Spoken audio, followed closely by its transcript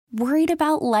Worried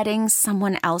about letting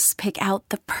someone else pick out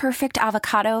the perfect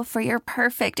avocado for your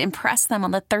perfect impress them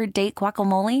on the third date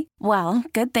guacamole? Well,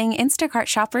 good thing Instacart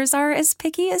shoppers are as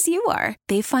picky as you are.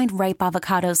 They find ripe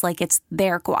avocados like it's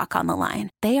their guac on the line.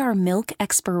 They are milk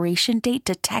expiration date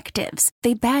detectives.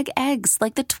 They bag eggs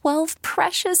like the 12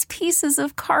 precious pieces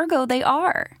of cargo they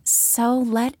are. So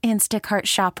let Instacart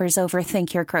shoppers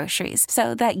overthink your groceries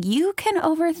so that you can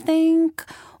overthink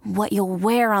what you'll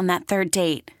wear on that third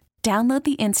date. Download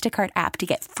the Instacart app to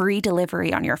get free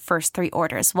delivery on your first 3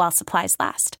 orders while supplies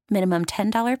last. Minimum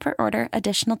 $10 per order.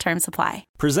 Additional terms apply.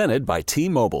 Presented by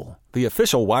T-Mobile, the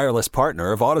official wireless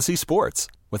partner of Odyssey Sports.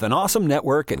 With an awesome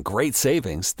network and great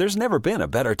savings, there's never been a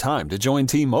better time to join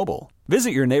T-Mobile. Visit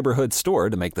your neighborhood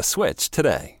store to make the switch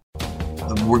today.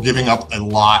 We're giving up a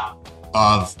lot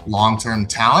of long-term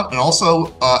talent and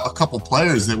also a couple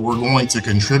players that were going to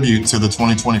contribute to the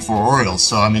 2024 Orioles.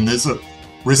 So, I mean, there's a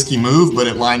risky move, but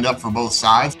it lined up for both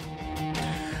sides.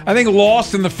 I think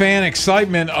lost in the fan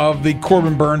excitement of the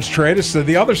Corbin Burnes trade is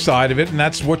the other side of it, and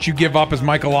that's what you give up, as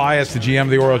Mike Elias, the GM of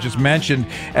the Orioles, just mentioned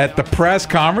at the press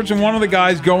conference. And one of the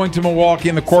guys going to Milwaukee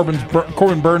in the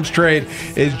Corbin Burnes trade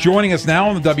is joining us now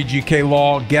on the WGK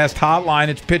Law guest hotline.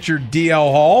 It's pitcher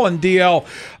DL Hall. And DL,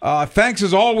 thanks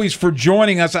as always for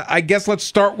joining us. I guess let's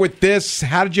start with this.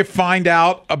 How did you find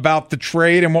out about the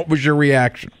trade, and what was your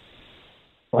reaction?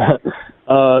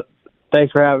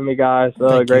 Thanks for having me, guys.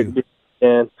 Great to be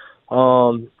here.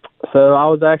 So I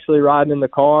was actually riding in the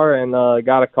car and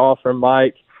got a call from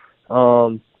Mike.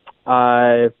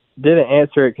 I didn't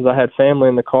answer it because I had family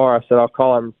in the car. I said I'll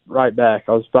call him right back.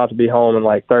 I was about to be home in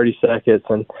like 30 seconds,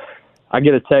 and I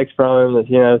get a text from him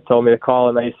that told me to call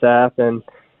him ASAP. And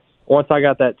once I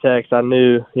got that text, I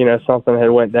knew something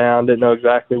had went down. Didn't know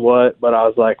exactly what, but I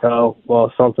was like, oh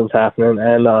well, something's happening.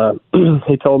 And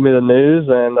he told me the news,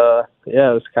 and it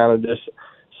was kind of just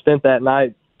spent that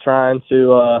night trying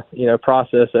to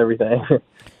process everything.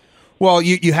 Well,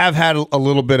 you have had a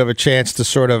little bit of a chance to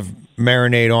sort of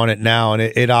marinate on it now, and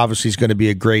it obviously is going to be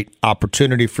a great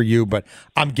opportunity for you. But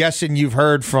I'm guessing you've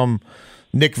heard from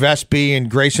Nick Vespi and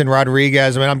Grayson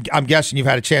Rodriguez. I mean, I'm guessing you've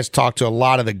had a chance to talk to a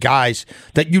lot of the guys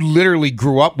that you literally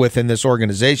grew up with in this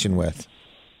organization with.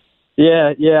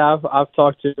 Yeah, I've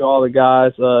talked to all the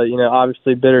guys.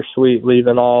 Obviously bittersweet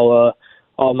leaving all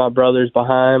my brothers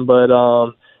behind, but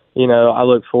I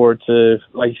look forward to,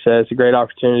 like you said, it's a great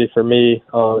opportunity for me.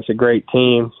 It's a great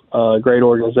team, great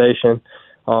organization.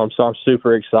 So I'm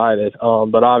super excited.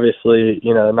 But obviously,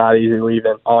 not easy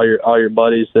leaving all your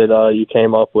buddies that you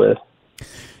came up with.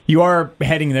 You are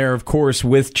heading there, of course,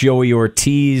 with Joey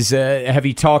Ortiz. Have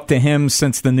you talked to him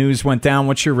since the news went down?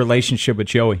 What's your relationship with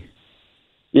Joey?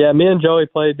 Yeah, me and Joey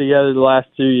played together the last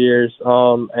 2 years,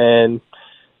 and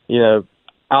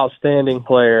outstanding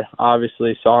player,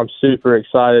 obviously. So I'm super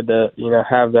excited to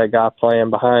have that guy playing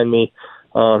behind me.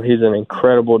 He's an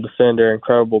incredible defender,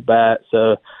 incredible bat.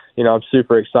 So I'm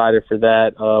super excited for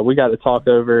that. We got to talk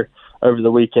over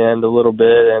the weekend a little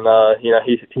bit, and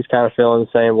he's kind of feeling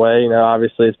the same way.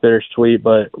 Obviously it's bittersweet,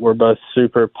 but we're both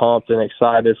super pumped and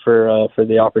excited for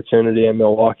the opportunity in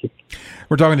Milwaukee.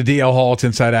 We're talking to DL Hall. It's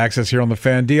Inside Access here on The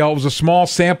Fan. DL, it was a small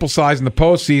sample size in the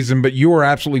postseason, but you were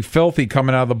absolutely filthy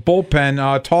coming out of the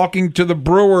bullpen. Talking to the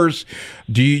Brewers,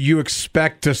 do you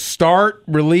expect to start,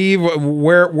 relieve?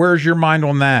 Where's your mind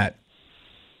on that?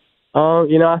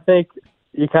 I think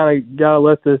you kind of got to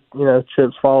let the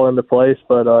chips fall into place.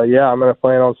 But, I'm going to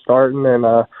plan on starting, and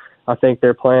I think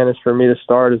their plan is for me to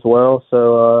start as well.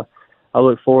 So I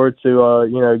look forward to,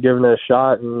 giving it a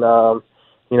shot and,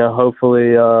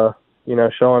 hopefully,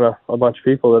 showing a bunch of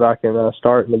people that I can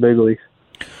start in the big leagues.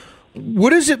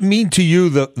 What does it mean to you,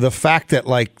 the fact that,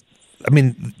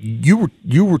 you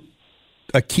were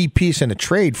a key piece in a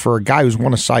trade for a guy who's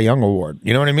won a Cy Young Award?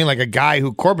 You know what I mean? Like a guy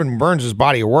who Corbin Burnes'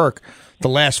 body of work the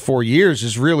last 4 years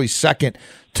is really second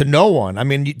to no one. I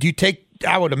mean,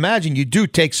 I would imagine you do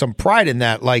take some pride in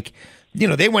that.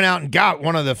 They went out and got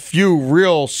one of the few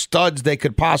real studs they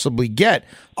could possibly get.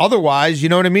 Otherwise, you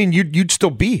know what I mean? You'd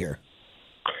still be here.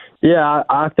 Yeah,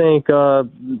 I think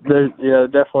there's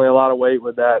definitely a lot of weight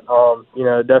with that.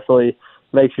 It definitely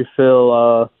makes you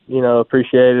feel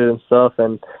appreciated and stuff.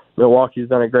 And Milwaukee's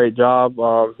done a great job,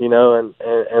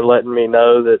 and letting me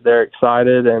know that they're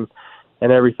excited and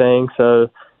everything.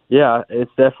 So, yeah, it's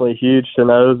definitely huge to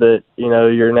know that,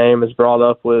 your name is brought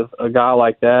up with a guy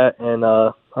like that. And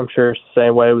I'm sure it's the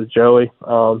same way with Joey.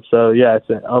 It's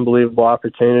an unbelievable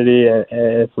opportunity, and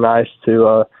it's nice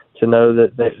to know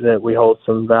that we hold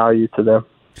some value to them.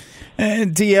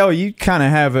 And DL, you kind of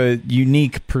have a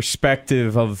unique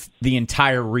perspective of the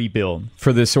entire rebuild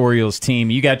for this Orioles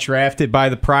team. You got drafted by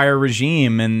the prior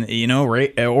regime, and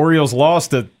Orioles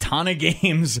lost a ton ton of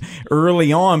games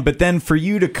early on, but then for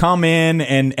you to come in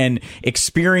and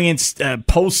experience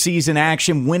postseason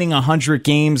action, winning 100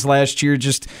 games last year,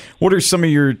 just what are some of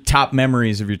your top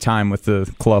memories of your time with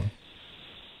the club?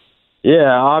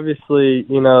 Yeah, obviously,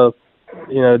 dating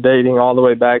all the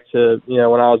way back to,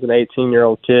 when I was an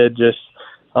 18-year-old kid, just,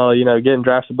 getting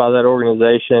drafted by that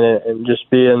organization and just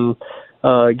being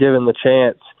given the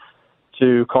chance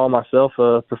to call myself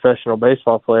a professional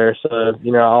baseball player. So,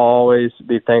 I'll always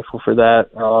be thankful for that,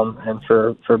 and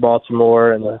for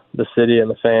Baltimore and the city and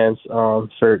the fans,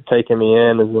 for taking me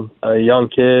in as a young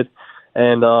kid.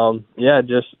 And,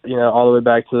 just, all the way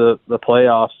back to the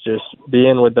playoffs, just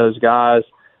being with those guys,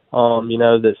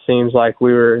 that seems like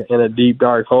we were in a deep,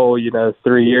 dark hole,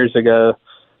 3 years ago,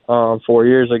 4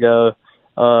 years ago,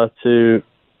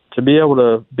 to be able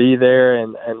to be there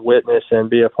and witness and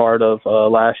be a part of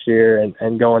last year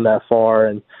and going that far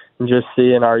and just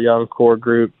seeing our young core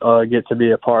group get to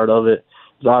be a part of it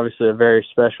is obviously a very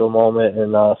special moment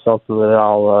and something that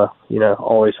I'll,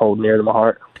 always hold near to my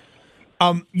heart.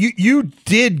 You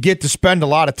did get to spend a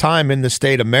lot of time in the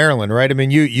state of Maryland, right? I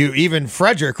mean, you even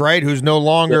Frederick, right, who's no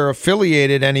longer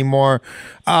affiliated anymore.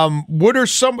 What are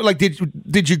some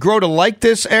did you grow to like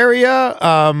this area?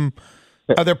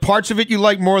 Are there parts of it you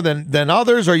like more than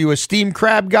others? Are you a steam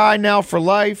crab guy now for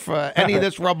life? Any of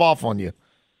this rub off on you?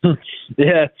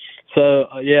 Yeah. So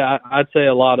I'd say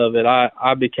a lot of it.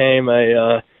 I became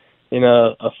a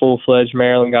full-fledged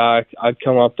Maryland guy. I'd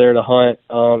come up there to hunt,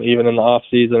 even in the off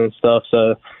season and stuff.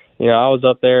 So, I was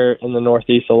up there in the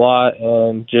Northeast a lot,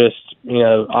 and just,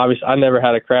 obviously I never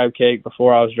had a crab cake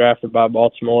before I was drafted by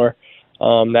Baltimore.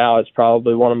 Now it's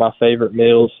probably one of my favorite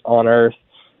meals on earth.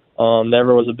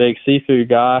 Never was a big seafood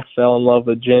guy. Fell in love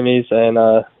with Jimmy's, and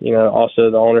also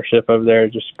the ownership over there,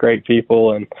 just great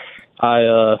people. And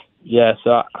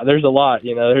there's a lot.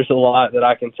 There's a lot that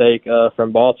I can take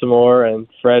from Baltimore and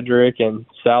Frederick and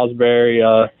Salisbury,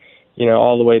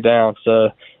 all the way down. So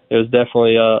it was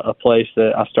definitely a place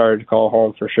that I started to call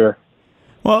home for sure.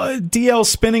 Well, DL,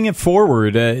 spinning it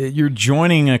forward, you're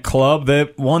joining a club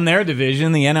that won their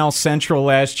division, the NL Central,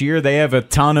 last year. They have a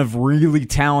ton of really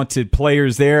talented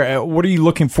players there. What are you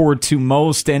looking forward to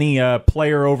most? Any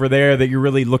player over there that you're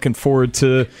really looking forward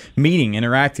to meeting,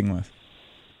 interacting with?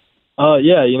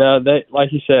 They,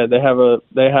 like you said, they have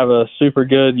a super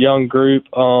good young group.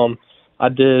 I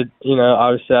did,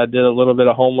 obviously I did a little bit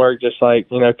of homework, just kind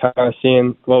of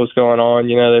seeing what was going on.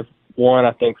 They've won,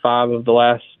 I think, 5 of the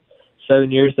last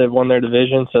 7 years they've won their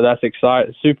division, so that's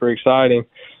super exciting.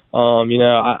 I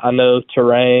know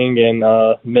Terang and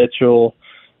Mitchell,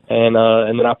 and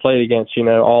then I played against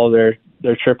all of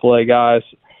their AAA guys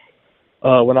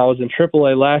when I was in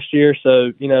AAA last year.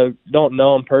 So don't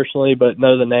know them personally, but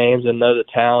know the names and know the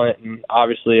talent, and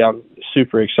obviously I'm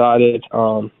super excited.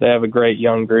 They have a great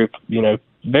young group,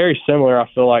 very similar, I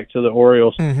feel like, to the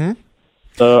Orioles. Mm-hmm.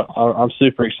 So I'm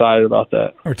super excited about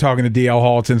that. We're talking to DL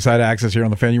Hall. It's Inside Access here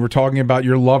on The Fan. You were talking about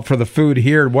your love for the food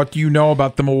here. What do you know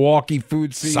about the Milwaukee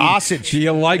food scene? Sausage. Do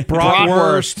you like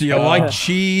bratwurst? Do you like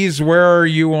cheese? Where are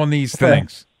you on these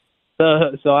things?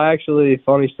 So I actually,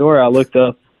 funny story, I looked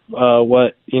up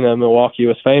what Milwaukee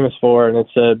was famous for, and it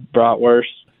said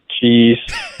bratwurst, cheese,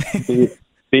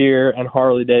 beer, and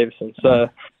Harley Davidson. So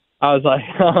I was like,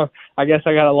 I guess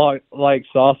I gotta like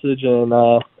sausage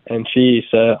and cheese.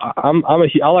 So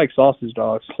I like sausage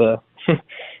dogs. So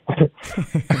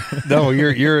no,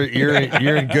 you're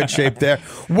in good shape there.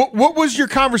 What was your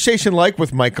conversation like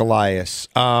with Mike Elias?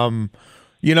 And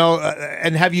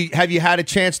have you had a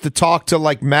chance to talk to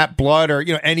like Matt Blood or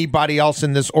anybody else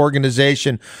in this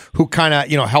organization who kind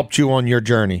of helped you on your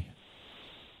journey?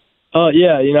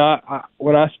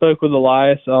 When I spoke with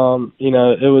Elias, it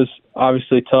was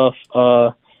obviously tough.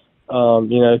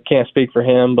 Can't speak for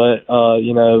him, but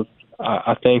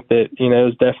I think that it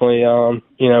was definitely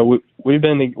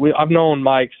I've known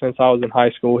Mike since I was in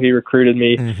high school. He recruited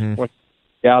me when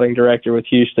scouting director with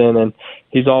Houston, and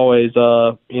he's always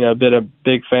been a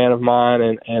big fan of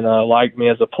mine and liked me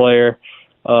as a player.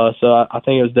 So I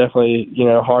think it was definitely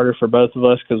harder for both of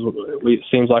us because it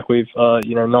seems like we've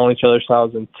known each other since I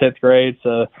was in 10th grade.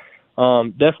 So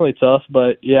definitely tough.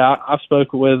 But yeah, I've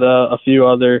spoken with a few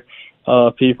other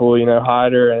people,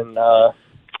 Hyder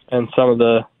and some of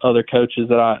the other coaches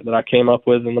that I came up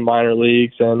with in the minor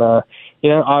leagues, and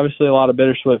obviously a lot of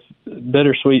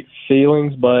bittersweet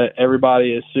feelings, but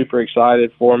everybody is super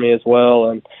excited for me as well,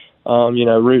 and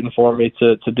rooting for me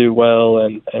to do well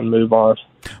and move on.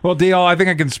 Well, DL, I think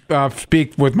I can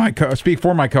speak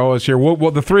for my co-host here.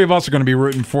 Well, the three of us are going to be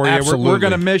rooting for you. Absolutely. We're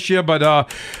going to miss you, but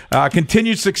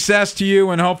continued success to you,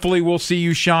 and hopefully we'll see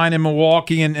you shine in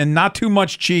Milwaukee and not too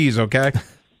much cheese, okay?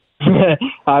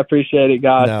 I appreciate it,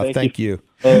 guys. No, thank you.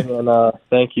 And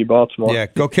thank you, Baltimore. Yeah,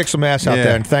 go kick some ass out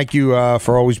there. And thank you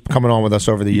for always coming on with us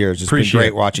over the years. It's been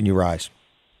great watching you rise.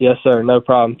 Yes, sir. No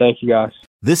problem. Thank you, guys.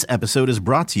 This episode is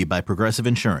brought to you by Progressive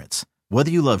Insurance.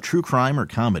 Whether you love true crime or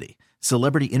comedy,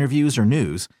 celebrity interviews or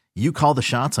news, you call the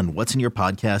shots on what's in your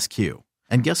podcast queue.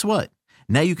 And guess what?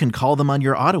 Now you can call them on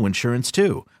your auto insurance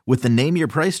too with the Name Your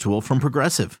Price tool from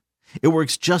Progressive. It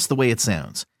works just the way it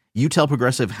sounds. You tell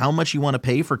Progressive how much you want to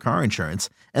pay for car insurance,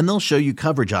 and they'll show you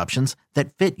coverage options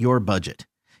that fit your budget.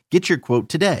 Get your quote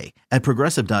today at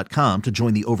Progressive.com to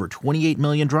join the over 28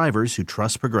 million drivers who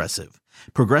trust Progressive.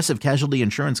 Progressive Casualty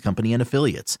Insurance Company and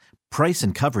Affiliates. Price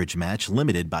and coverage match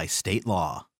limited by state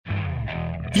law.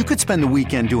 You could spend the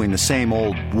weekend doing the same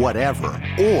old whatever,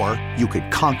 or you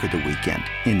could conquer the weekend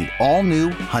in the all-new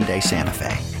Hyundai Santa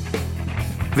Fe.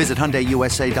 Visit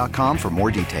HyundaiUSA.com for more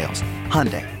details.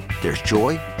 Hyundai, there's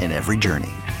joy in every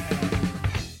journey.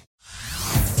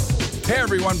 Hey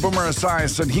everyone, Boomer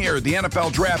Esiason here. The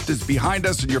NFL Draft is behind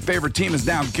us and your favorite team is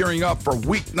now gearing up for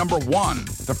week number 1.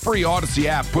 The free Odyssey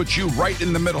app puts you right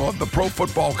in the middle of the pro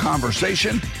football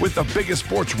conversation with the biggest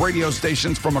sports radio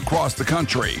stations from across the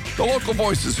country. The local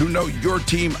voices who know your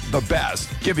team the best,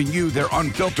 giving you their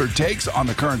unfiltered takes on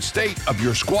the current state of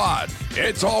your squad.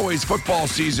 It's always football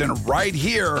season right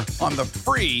here on the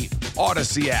free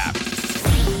Odyssey app.